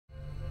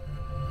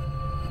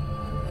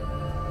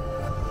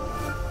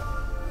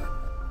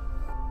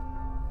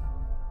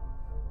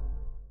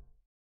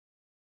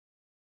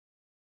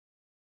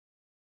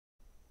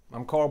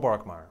I'm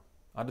Barkemeyer.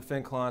 I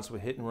defend clients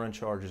with hit and run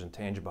charges in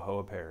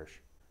Tangipahoa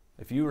Parish.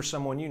 If you or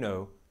someone you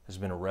know has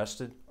been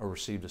arrested or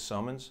received a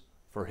summons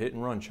for a hit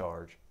and run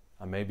charge,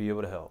 I may be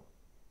able to help.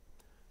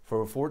 For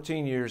over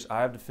 14 years,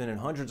 I have defended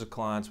hundreds of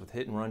clients with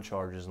hit and run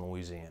charges in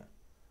Louisiana.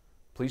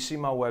 Please see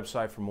my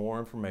website for more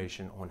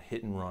information on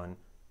hit and run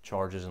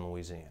charges in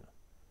Louisiana.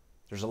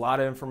 There's a lot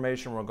of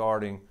information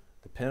regarding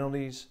the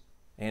penalties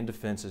and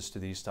defenses to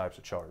these types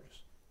of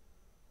charges.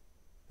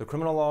 The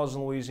criminal laws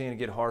in Louisiana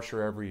get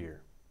harsher every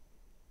year.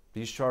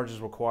 These charges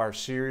require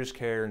serious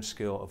care and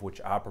skill, of which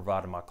I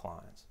provide to my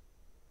clients.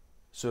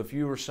 So if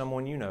you or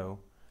someone you know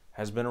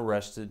has been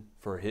arrested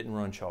for a hit and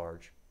run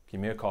charge,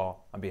 give me a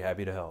call. I'd be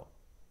happy to help.